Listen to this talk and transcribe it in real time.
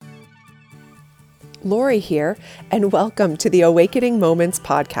Lori here, and welcome to the Awakening Moments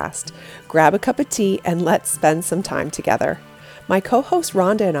podcast. Grab a cup of tea and let's spend some time together. My co-host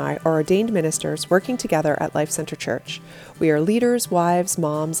Rhonda and I are ordained ministers working together at Life Center Church. We are leaders, wives,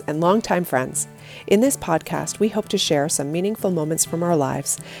 moms, and longtime friends. In this podcast, we hope to share some meaningful moments from our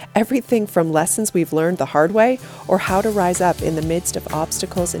lives, everything from lessons we've learned the hard way or how to rise up in the midst of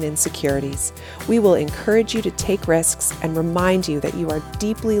obstacles and insecurities. We will encourage you to take risks and remind you that you are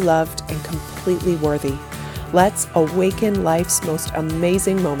deeply loved and completely worthy. Let's awaken life's most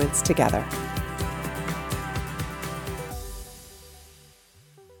amazing moments together.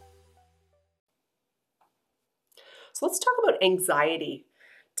 So let's talk about anxiety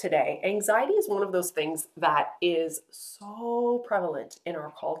today. Anxiety is one of those things that is so prevalent in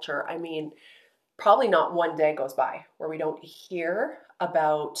our culture. I mean, probably not one day goes by where we don't hear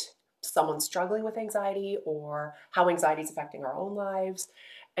about someone struggling with anxiety or how anxiety is affecting our own lives.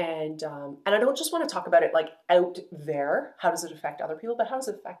 And I don't just want to talk about it like out there. How does it affect other people? But how does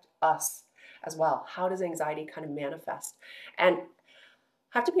it affect us as well? How does anxiety kind of manifest? And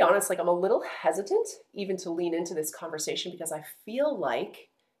I have to be honest, like I'm a little hesitant even to lean into this conversation because I feel like,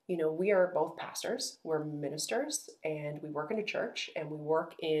 we are both pastors, we're ministers, and we work in a church and we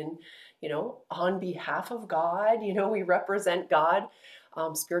work in, on behalf of God, we represent God,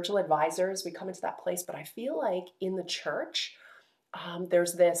 spiritual advisors, we come into that place. But I feel like in the church,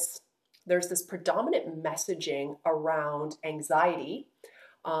 there's this predominant messaging around anxiety,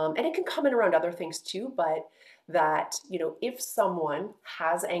 and it can come in around other things too, but that, if someone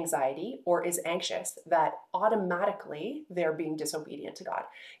has anxiety or is anxious, that automatically they're being disobedient to God.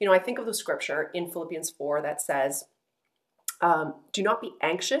 I think of the scripture in Philippians 4 that says, do not be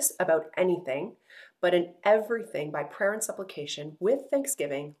anxious about anything, but in everything by prayer and supplication with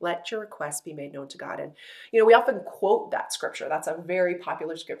thanksgiving, let your requests be made known to God. And, we often quote that scripture. That's a very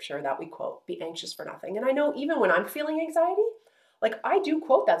popular scripture that we quote, be anxious for nothing. And I know even when I'm feeling anxiety, like I do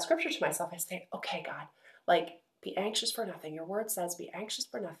quote that scripture to myself. I say, okay, God, like be anxious for nothing. Your word says be anxious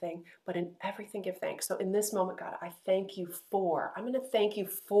for nothing, but in everything give thanks. So in this moment, God, I'm going to thank you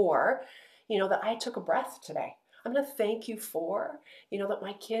for, that I took a breath today. I'm going to thank you for, that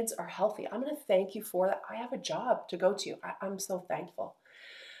my kids are healthy. I'm going to thank you for that I have a job to go to. I'm so thankful.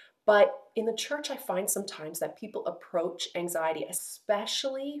 But in the church, I find sometimes that people approach anxiety,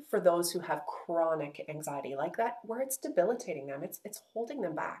 especially for those who have chronic anxiety like that, where it's debilitating them. It's holding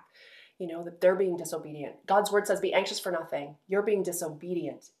them back, that they're being disobedient. God's word says, be anxious for nothing. You're being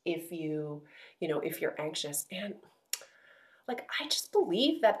disobedient if if you're anxious. And like, I just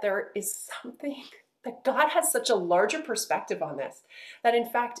believe that there is something that God has such a larger perspective on this, that in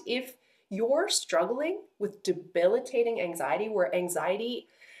fact, if you're struggling with debilitating anxiety, where anxiety,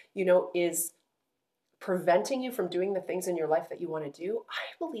 is preventing you from doing the things in your life that you want to do,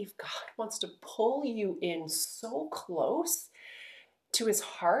 I believe God wants to pull you in so close to his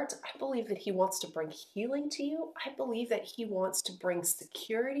heart. I believe that he wants to bring healing to you. I believe that he wants to bring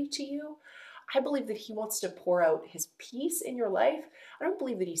security to you. I believe that he wants to pour out his peace in your life. I don't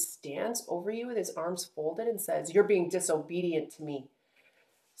believe that he stands over you with his arms folded and says, you're being disobedient to me,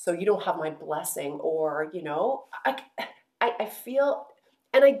 so you don't have my blessing. Or, I feel,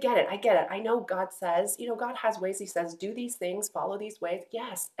 and I get it. I know God says, God has ways. He says, do these things, follow these ways.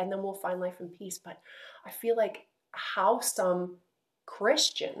 Yes. And then we'll find life and peace. But I feel like how some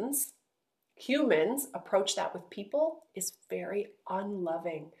Christians, humans, approach that with people is very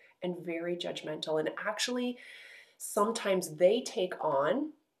unloving and very judgmental. And actually, sometimes they take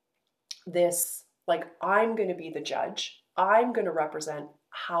on this, like, I'm going to be the judge. I'm going to represent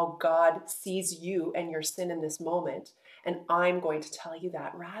how God sees you and your sin in this moment. And I'm going to tell you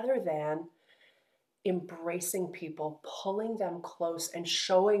that, rather than embracing people, pulling them close and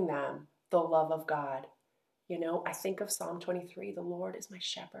showing them the love of God. I think of Psalm 23, the Lord is my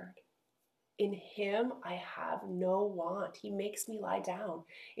shepherd. In him I have no want. He makes me lie down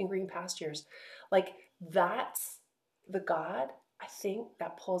in green pastures. Like, that's the God, I think,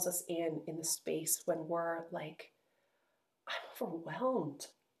 that pulls us in the space when we're like, I'm overwhelmed.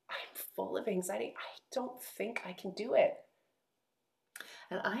 I'm full of anxiety. I don't think I can do it.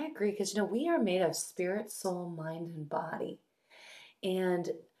 And I agree because, we are made of spirit, soul, mind, and body. And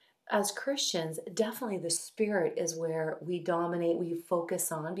as Christians, definitely the spirit is where we dominate, we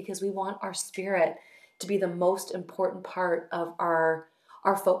focus on, because we want our spirit to be the most important part of our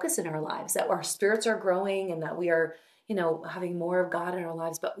focus in our lives, that our spirits are growing and that we are, having more of God in our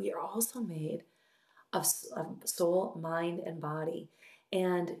lives. But we are also made of soul, mind, and body.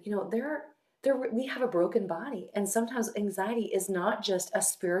 And, we have a broken body. And sometimes anxiety is not just a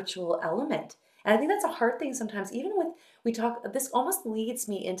spiritual element. And I think that's a hard thing sometimes, even We talk, this almost leads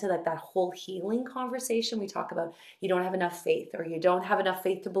me into that whole healing conversation. We talk about you don't have enough faith, or you don't have enough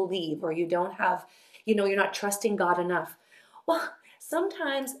faith to believe, or you don't have, you're not trusting God enough. Well,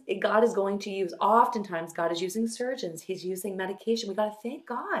 sometimes God is going to use, oftentimes God is using surgeons, he's using medication. We got to thank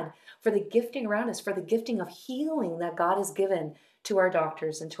God for the gifting around us, for the gifting of healing that God has given to our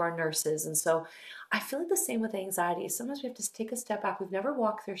doctors and to our nurses. And so I feel like the same with anxiety. Sometimes we have to take a step back. We've never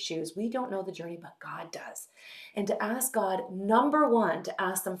walked their shoes. We don't know the journey, but God does. And to ask God, number one, to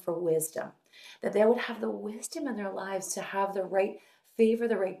ask them for wisdom, that they would have the wisdom in their lives to have the right favor,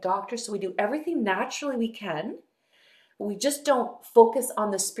 the right doctor. So we do everything naturally we can. We just don't focus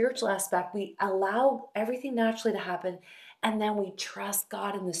on the spiritual aspect. We allow everything naturally to happen. And then we trust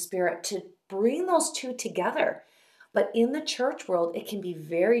God and the Spirit to bring those two together. But in the church world, it can be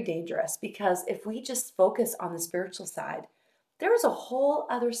very dangerous, because if we just focus on the spiritual side, there is a whole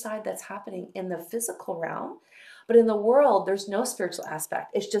other side that's happening in the physical realm. But in the world, there's no spiritual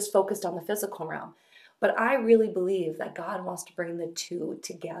aspect. It's just focused on the physical realm. But I really believe that God wants to bring the two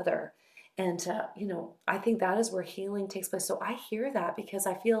together. And, I think that is where healing takes place. So I hear that, because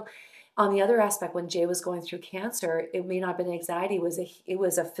I feel on the other aspect, when Jay was going through cancer, it may not have been anxiety, it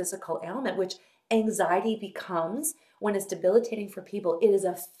was a physical ailment, which anxiety becomes when it's debilitating for people. It is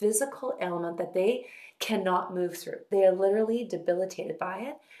a physical ailment that they cannot move through. They are literally debilitated by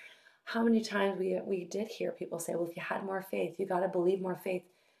it. How many times we did hear people say, well, if you had more faith, you got to believe more faith.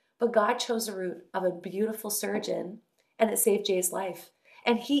 But God chose the route of a beautiful surgeon, and it saved Jay's life.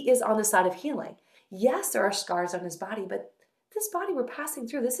 And he is on the side of healing. Yes, there are scars on his body, but this body we're passing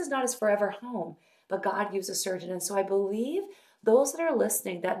through, this is not his forever home. But God used a surgeon. And so I believe those that are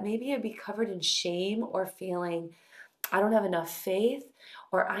listening that maybe you'd be covered in shame, or feeling, I don't have enough faith,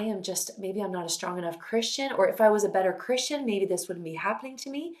 or maybe I'm not a strong enough Christian, or if I was a better Christian, maybe this wouldn't be happening to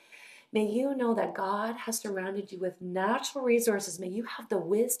me. May you know that God has surrounded you with natural resources. May you have the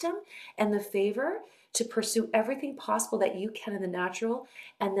wisdom and the favor to pursue everything possible that you can in the natural,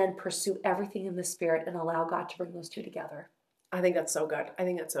 and then pursue everything in the spirit, and allow God to bring those two together. I think that's so good. I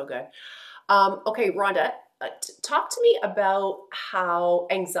think that's so good. Okay, Rhonda, talk to me about how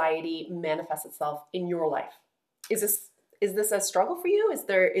anxiety manifests itself in your life. Is this a struggle for you?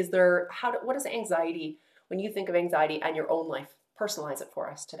 What is anxiety, when you think of anxiety and your own life? Personalize it for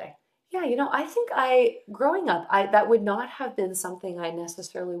us today. Yeah, I think growing up, that would not have been something I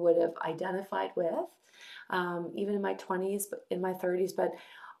necessarily would have identified with, even in my 20s, but in my 30s. But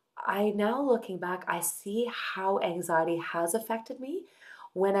I now, looking back, I see how anxiety has affected me.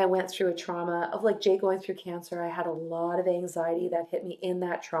 When I went through a trauma of, like Jay going through cancer, I had a lot of anxiety that hit me in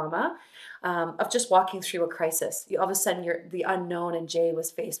that trauma, of just walking through a crisis. All of a sudden, you're the unknown, and Jay was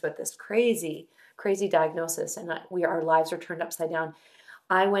faced with this crazy, crazy diagnosis, and our lives are turned upside down.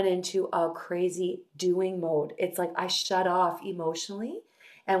 I went into a crazy doing mode. It's like I shut off emotionally.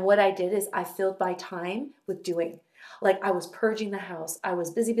 And what I did is I filled my time with doing. Like I was purging the house. I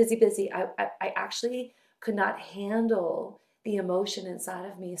was busy, busy, busy. I actually could not handle the emotion inside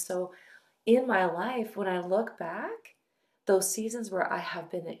of me. So in my life, when I look back, those seasons where I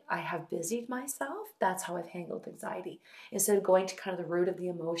have busied myself, that's how I've handled anxiety. Instead of going to kind of the root of the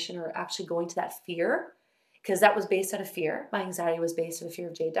emotion, or actually going to that fear, because that was based out of fear. My anxiety was based on the fear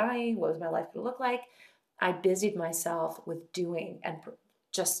of Jay dying. What was my life going to look like? I busied myself with doing and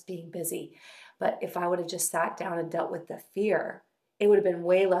just being busy. But if I would have just sat down and dealt with the fear, it would have been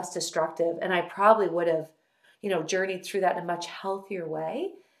way less destructive. And I probably would have, journeyed through that in a much healthier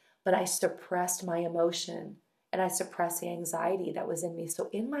way. But I suppressed my emotion, and I suppressed the anxiety that was in me. So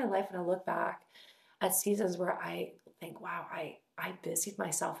in my life, when I look back at seasons where I think, wow, I busied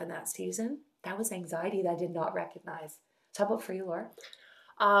myself in that season, that was anxiety that I did not recognize. So how about for you, Laura?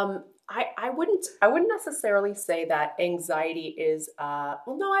 I wouldn't necessarily say that anxiety is well,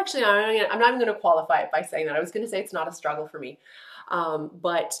 no, actually I'm not even going to qualify it by saying that. I was going to say it's not a struggle for me.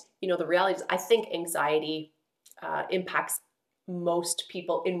 But the reality is I think anxiety impacts most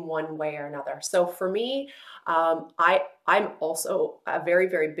people in one way or another. So for me, I'm also a very,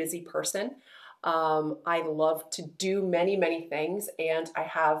 very busy person. I love to do many, many things, and I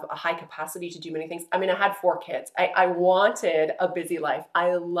have a high capacity to do many things. I mean, I had 4 kids. I wanted a busy life.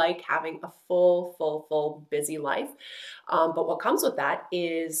 I like having a full busy life. But what comes with that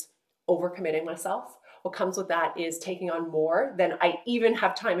is overcommitting myself. What comes with that is taking on more than I even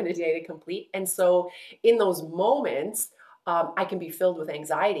have time in a day to complete. And so in those moments, I can be filled with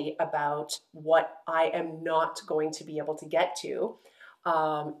anxiety about what I am not going to be able to get to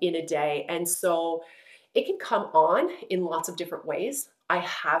in a day. And so it can come on in lots of different ways. I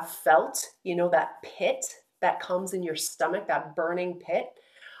have felt, that pit that comes in your stomach, that burning pit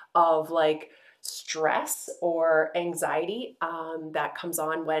of like, stress or anxiety that comes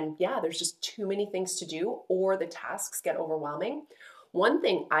on when, yeah, there's just too many things to do or the tasks get overwhelming. One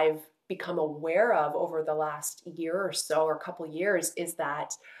thing I've become aware of over the last year or so, or a couple years, is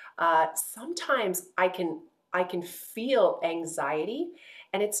that sometimes I can feel anxiety,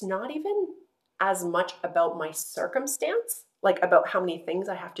 and it's not even as much about my circumstance, like about how many things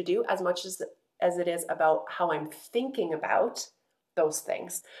I have to do, as much as it is about how I'm thinking about those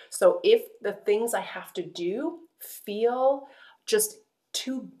things. So if the things I have to do feel just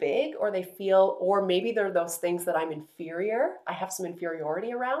too big, or they feel, or maybe they're those things that I'm inferior, I have some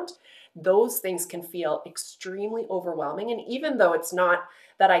inferiority around, those things can feel extremely overwhelming. And even though it's not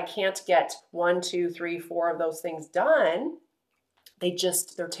that I can't get one, two, three, four of those things done,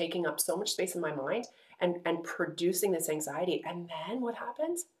 they're taking up so much space in my mind and producing this anxiety. And then what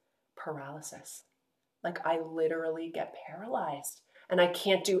happens? Paralysis. Like I literally get paralyzed and I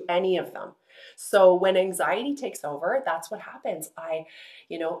can't do any of them. So when anxiety takes over, that's what happens.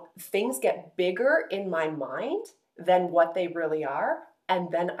 Things get bigger in my mind than what they really are. And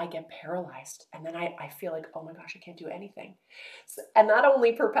then I get paralyzed. And then I feel like, oh my gosh, I can't do anything. And that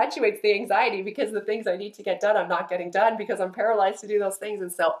only perpetuates the anxiety, because the things I need to get done, I'm not getting done because I'm paralyzed to do those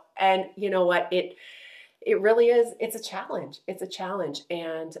things. And you know what? It really is, it's a challenge. It's a challenge.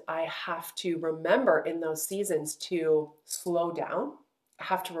 And I have to remember in those seasons to slow down. I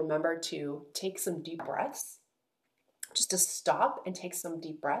have to remember to take some deep breaths, just to stop and take some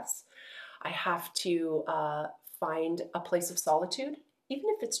deep breaths. I have to find a place of solitude, even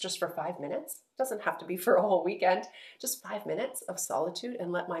if it's just for 5 minutes. It doesn't have to be for a whole weekend, just 5 minutes of solitude,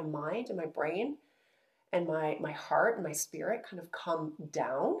 and let my mind and my brain and my heart and my spirit kind of come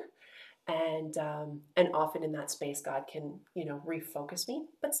down. And often in that space, God can, refocus me.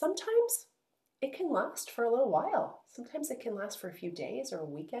 But sometimes it can last for a little while. Sometimes it can last for a few days or a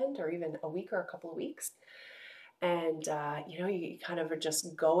weekend or even a week or a couple of weeks. And you kind of are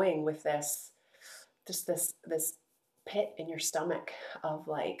just going with this pit in your stomach of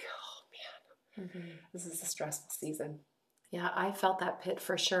like, oh man, this is a stressful season. Yeah, I felt that pit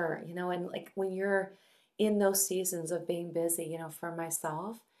for sure. And like when you're in those seasons of being busy, for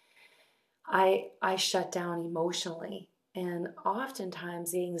myself, I shut down emotionally. And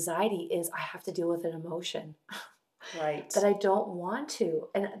oftentimes the anxiety is I have to deal with an emotion Right. that I don't want to.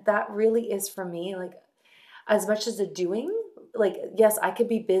 And that really is for me, like as much as the doing, like, yes, I could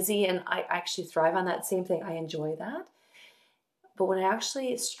be busy and I actually thrive on that same thing. I enjoy that. But when I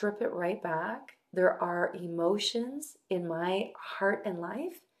actually strip it right back, there are emotions in my heart and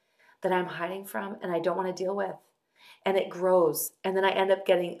life that I'm hiding from and I don't want to deal with. And it grows. And then I end up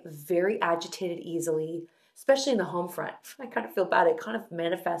getting very agitated easily, especially in the home front. I kind of feel bad. It kind of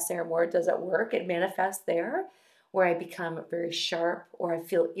manifests there more. It does at work. It manifests there where I become very sharp or I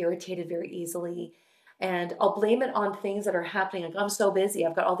feel irritated very easily. And I'll blame it on things that are happening. Like, I'm so busy.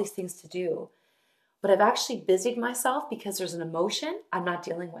 I've got all these things to do. But I've actually busied myself because there's an emotion I'm not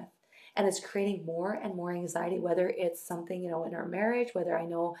dealing with. And it's creating more and more anxiety, whether it's something, in our marriage, whether I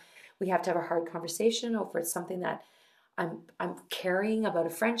know we have to have a hard conversation, or if it's something that I'm carrying about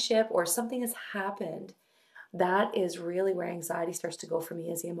a friendship, or something has happened. That is really where anxiety starts to go for me,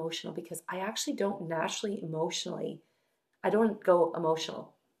 is the emotional, because I actually don't naturally emotionally, I don't go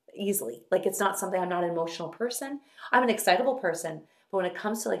emotional easily. Like it's not something, I'm not an emotional person. I'm an excitable person, but when it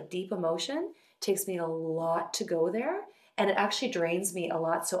comes to like deep emotion, it takes me a lot to go there, and it actually drains me a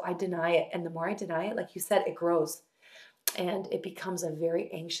lot. So I deny it. And the more I deny it, like you said, it grows and it becomes a very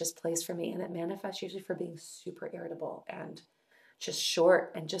anxious place for me. And it manifests usually for being super irritable and just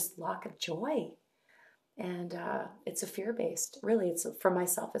short and just lack of joy. And it's a fear based, really. It's for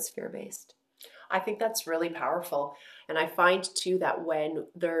myself, it's fear based. I think that's really powerful. And I find too that when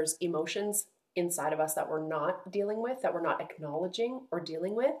there's emotions inside of us that we're not dealing with, that we're not acknowledging or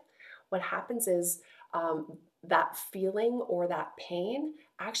dealing with, what happens is that feeling or that pain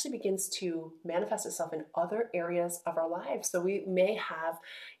actually begins to manifest itself in other areas of our lives. So we may have,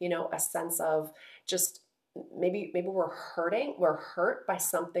 a sense of just maybe we're hurt by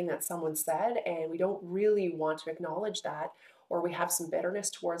something that someone said, and we don't really want to acknowledge that, or we have some bitterness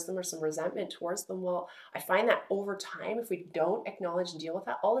towards them or some resentment towards them. Well, I find that over time, if we don't acknowledge and deal with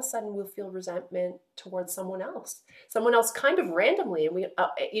that, all of a sudden we'll feel resentment towards someone else kind of randomly. And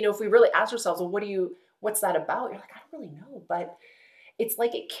if we really ask ourselves, well, what's that about? You're like, I don't really know, but it's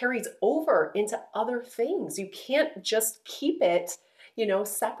like it carries over into other things. You can't just keep it,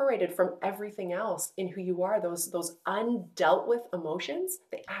 separated from everything else in who you are. Those undealt with emotions,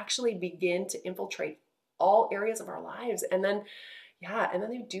 they actually begin to infiltrate all areas of our lives. And then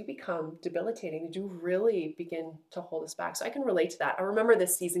they do become debilitating. They do really begin to hold us back. So I can relate to that. I remember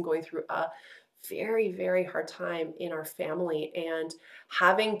this season going through a very, very hard time in our family and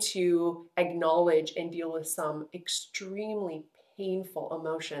having to acknowledge and deal with some extremely painful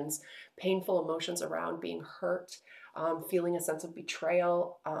emotions around being hurt, feeling a sense of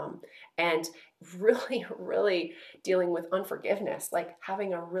betrayal, and really, really dealing with unforgiveness, like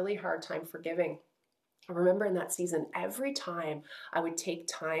having a really hard time forgiving. I remember in that season, every time I would take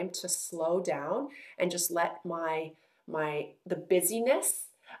time to slow down and just let the busyness,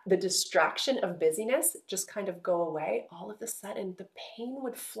 the distraction of busyness just kind of go away, all of a sudden the pain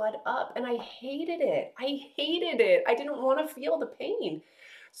would flood up and I hated it. I hated it. I didn't want to feel the pain.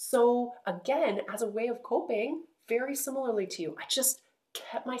 So again, as a way of coping, very similarly to you, I just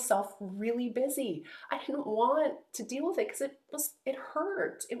kept myself really busy. I didn't want to deal with it because it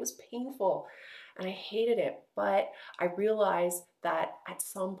hurt. It was painful and I hated it. But I realized that at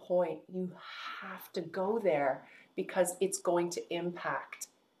some point you have to go there because it's going to impact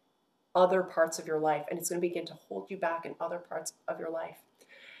other parts of your life and it's going to begin to hold you back in other parts of your life.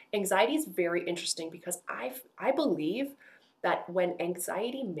 Anxiety is very interesting because I believe that when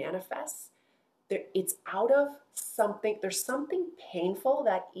anxiety manifests, it's out of something, there's something painful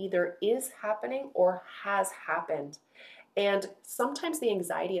that either is happening or has happened. And sometimes the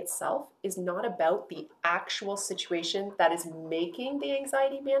anxiety itself is not about the actual situation that is making the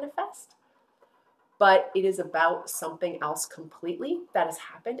anxiety manifest, but it is about something else completely that has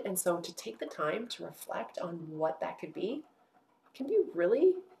happened. And so to take the time to reflect on what that could be can be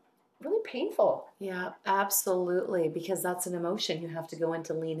really, really painful. Yeah, absolutely. Because that's an emotion you have to go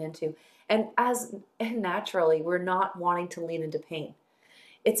into, lean into. And naturally, we're not wanting to lean into pain.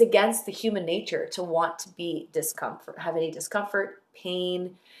 It's against the human nature to want to be discomfort, have any discomfort,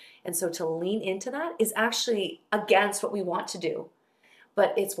 pain. And so to lean into that is actually against what we want to do.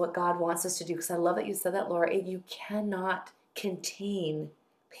 But it's what God wants us to do. Because I love that you said that, Laura. You cannot contain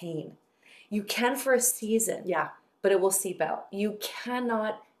pain. You can for a season, Yeah. but it will seep out. You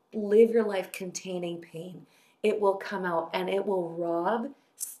cannot live your life containing pain. It will come out and it will rob,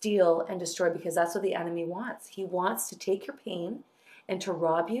 steal, and destroy because that's what the enemy wants. He wants to take your pain and to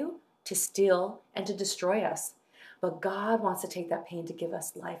rob you, to steal, and to destroy us. But God wants to take that pain to give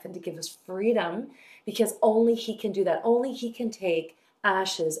us life and to give us freedom because only He can do that. Only He can take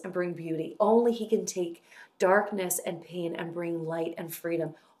ashes and bring beauty. Only He can take darkness and pain and bring light and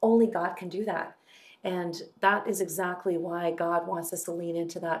freedom. Only God can do that. And that is exactly why God wants us to lean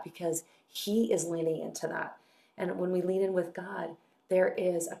into that because He is leaning into that. And when we lean in with God, there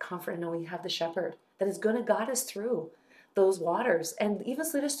is a comfort in knowing we have the shepherd that is going to guide us through those waters and even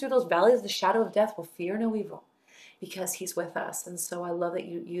lead us through those valleys of the shadow of death. Will fear no evil because He's with us. And so I love that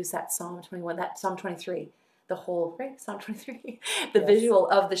you use that Psalm 21, that Psalm 23, the whole, right? Psalm 23, the Yes. visual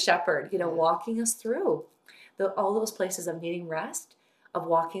of the shepherd, walking us through all those places of needing rest, of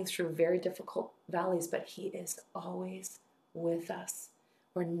walking through very difficult valleys, but He is always with us.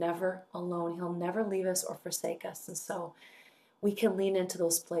 We're never alone. He'll never leave us or forsake us. And so we can lean into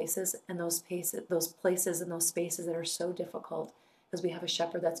those places and those places and those spaces that are so difficult because we have a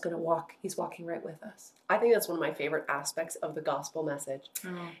shepherd that's going to walk. He's walking right with us. I think that's one of my favorite aspects of the gospel message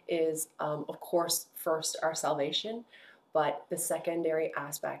is, of course, first our salvation, but the secondary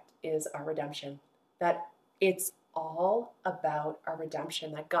aspect is our redemption. That it's all about our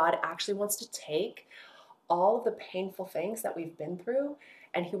redemption, that God actually wants to take all of the painful things that we've been through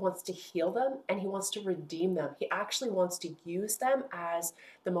and He wants to heal them and He wants to redeem them. He actually wants to use them as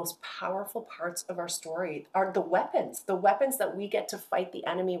the most powerful parts of our story, are the weapons that we get to fight the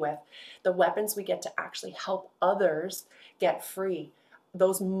enemy with, the weapons we get to actually help others get free.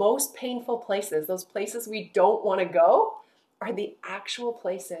 Those most painful places, those places we don't want to go, are the actual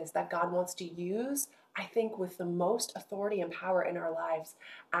places that God wants to use, I think, with the most authority and power in our lives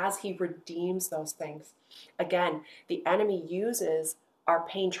as He redeems those things. Again, the enemy uses our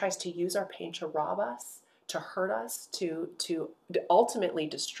pain, tries to use our pain to rob us, to hurt us, to ultimately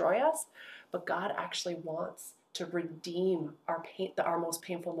destroy us. But God actually wants to redeem our pain, our most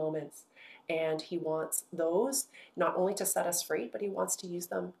painful moments. And He wants those not only to set us free, but He wants to use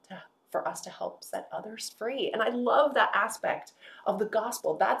them for us to help set others free. And I love that aspect of the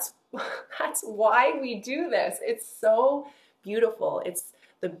gospel. That's why we do this. It's so beautiful. It's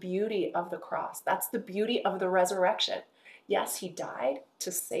the beauty of the cross. That's the beauty of the resurrection. Yes, He died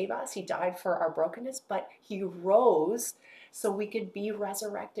to save us. He died for our brokenness, but He rose so we could be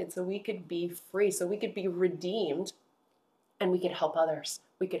resurrected, so we could be free, so we could be redeemed, and we could help others.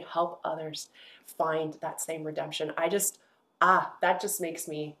 We could help others find that same redemption. That just makes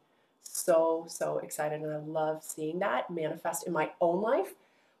me so, so excited. And I love seeing that manifest in my own life,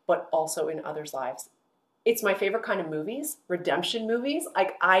 but also in others' lives. It's my favorite kind of movies, redemption movies.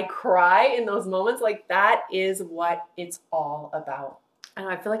 Like I cry in those moments. Like that is what it's all about. And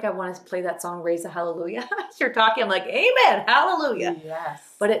I feel like I want to play that song, Raise a Hallelujah. As you're talking, I'm like, Amen, hallelujah. Yes.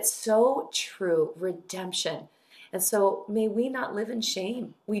 But it's so true, redemption. And so may we not live in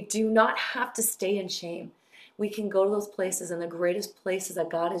shame. We do not have to stay in shame. We can go to those places, and the greatest places that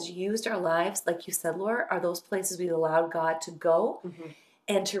God has used our lives, like you said, Laura, are those places we allowed God to go Mhm.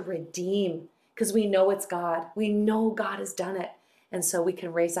 and to redeem, because we know it's God. We know God has done it. And so we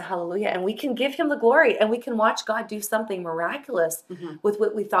can raise a hallelujah, and we can give him the glory, and we can watch God do something miraculous Mhm. with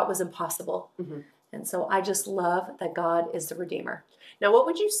what we thought was impossible. Mhm. And so I just love that God is the Redeemer. Now, what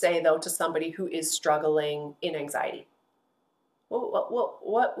would you say though to somebody who is struggling in anxiety?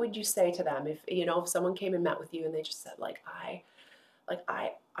 What would you say to them if if someone came and met with you and they just said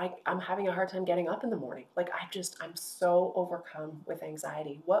I'm having a hard time getting up in the morning. Like I'm so overcome with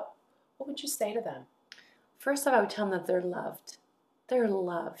anxiety. What would you say to them? First off, I would tell them that they're loved. They're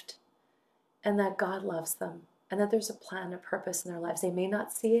loved, and that God loves them, and that there's a plan, a purpose in their lives. They may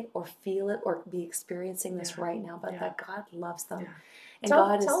not see it or feel it or be experiencing this Yeah. right now, but Yeah. that God loves them. Yeah. And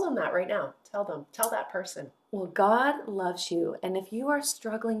Tell them that right now. Tell that person. well, God loves you. And if you are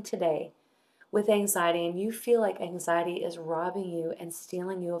struggling today with anxiety and you feel like anxiety is robbing you and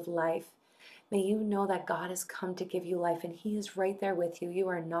stealing you of life, may you know that God has come to give you life, and he is right there with you. You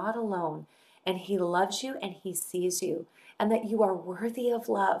are not alone, and he loves you and he sees you, and that you are worthy of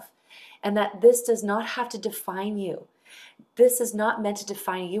love, and that this does not have to define you. This is not meant to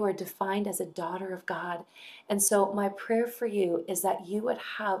define you. You are defined as a daughter of God. And so my prayer for you is that you would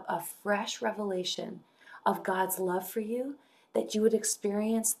have a fresh revelation of God's love for you, that you would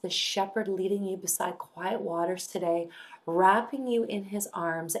experience the shepherd leading you beside quiet waters today, wrapping you in his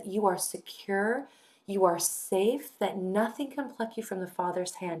arms, that you are secure, you are safe, that nothing can pluck you from the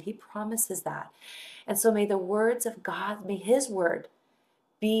Father's hand. He promises that. And so may the words of God, may his word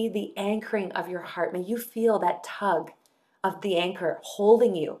be the anchoring of your heart. May you feel that tug of the anchor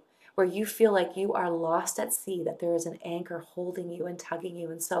holding you, where you feel like you are lost at sea, that there is an anchor holding you and tugging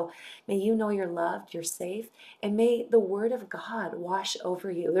you. And so may you know you're loved, you're safe, and may the word of God wash over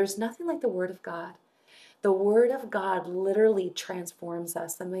you. There's nothing like the word of God. The word of God literally transforms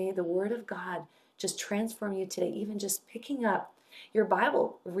us. And may the word of God just transform you today, even just picking up your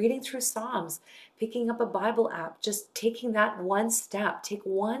Bible, reading through Psalms, picking up a Bible app, just taking that one step. Take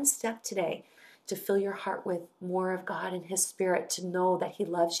one step today to fill your heart with more of God and his spirit, to know that he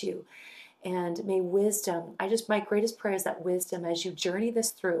loves you. And may wisdom, my greatest prayer is that wisdom, as you journey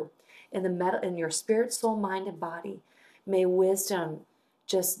this through in your spirit, soul, mind, and body, may wisdom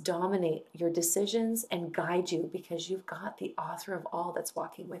just dominate your decisions and guide you, because you've got the author of all that's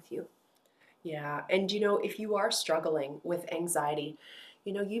walking with you. Yeah. And if you are struggling with anxiety,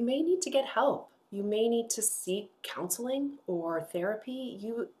 you may need to get help. You may need to seek counseling or therapy.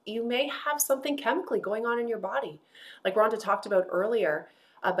 You may have something chemically going on in your body. Like Rhonda talked about earlier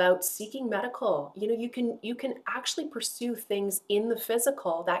about seeking medical. You can actually pursue things in the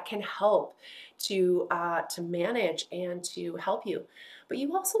physical that can help to manage and to help you. But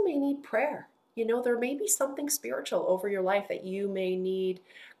you also may need prayer. There may be something spiritual over your life that you may need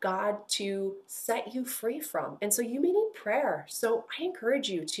God to set you free from. And so you may need prayer. So I encourage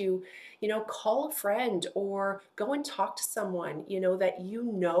you to, call a friend or go and talk to someone,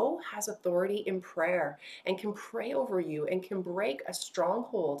 that has authority in prayer and can pray over you and can break a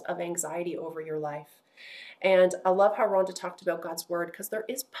stronghold of anxiety over your life. And I love how Rhonda talked about God's word, because there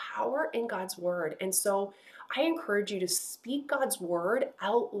is power in God's word. And so I encourage you to speak God's word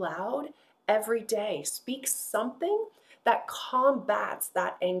out loud every day. Speak something that combats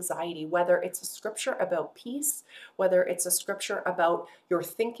that anxiety, whether it's a scripture about peace, whether it's a scripture about your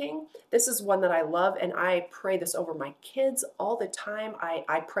thinking. This is one that I love, and I pray this over my kids all the time.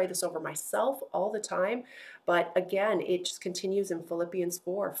 I pray this over myself all the time. But again, it just continues in Philippians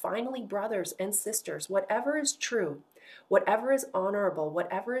 4. Finally, brothers and sisters, whatever is true, whatever is honorable,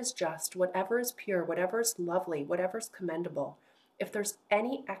 whatever is just, whatever is pure, whatever is lovely, whatever is commendable, if there's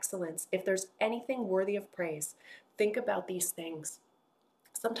any excellence, if there's anything worthy of praise, think about these things.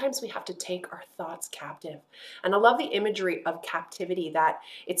 Sometimes we have to take our thoughts captive. And I love the imagery of captivity, that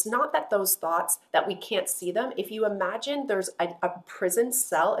it's not that those thoughts that we can't see them. If you imagine there's a prison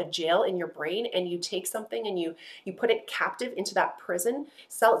cell, a jail in your brain, and you take something and you put it captive into that prison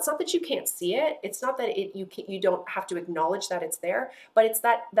cell, it's not that you can't see it. It's not that you don't have to acknowledge that it's there, but it's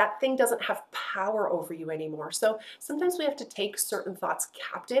that thing doesn't have power over you anymore. So sometimes we have to take certain thoughts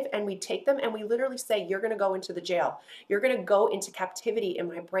captive, and we take them and we literally say, you're going to go into the jail. You're going to go into captivity in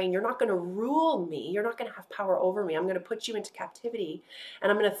my brain. You're not going to rule me. You're not going to have power over me. I'm going to put you into captivity,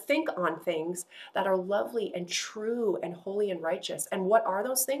 and I'm going to think on things that are lovely and true and holy and righteous. And what are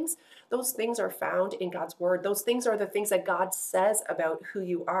those things? Those things are found in God's word. Those things are the things that God says about who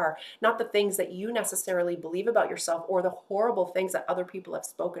you are, not the things that you necessarily believe about yourself or the horrible things that other people have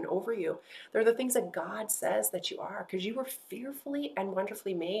spoken over you. They're the things that God says that you are, because you were fearfully and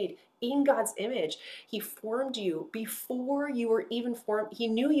wonderfully made in God's image. He formed you before you were even formed. He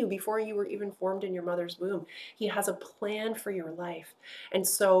knew you before you were even formed in your mother's womb. He has a plan for your life. And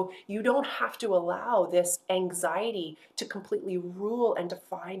so you don't have to allow this anxiety to completely rule and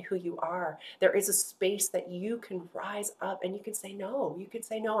define who you are. There is a space that you can rise up and you can say no. You can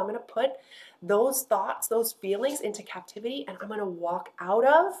say, no, I'm going to put those thoughts, those feelings into captivity, and I'm going to walk out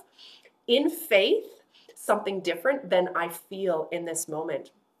of, in faith, something different than I feel in this moment.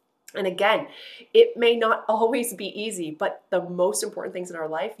 And again, it may not always be easy, but the most important things in our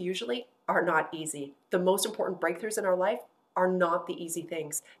life usually are not easy. The most important breakthroughs in our life are not the easy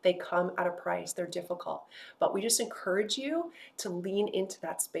things. They come at a price. They're difficult. But we just encourage you to lean into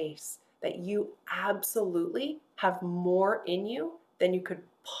that space, that you absolutely have more in you than you could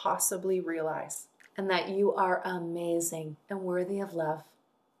possibly realize. And that you are amazing and worthy of love.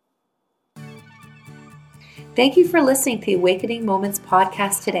 Thank you for listening to the Awakening Moments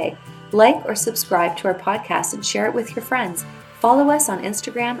podcast today. Like or subscribe to our podcast and share it with your friends. Follow us on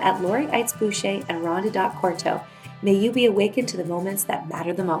Instagram at Lori Eitz Boucher and Rhonda.Corto. May you be awakened to the moments that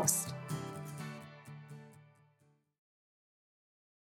matter the most.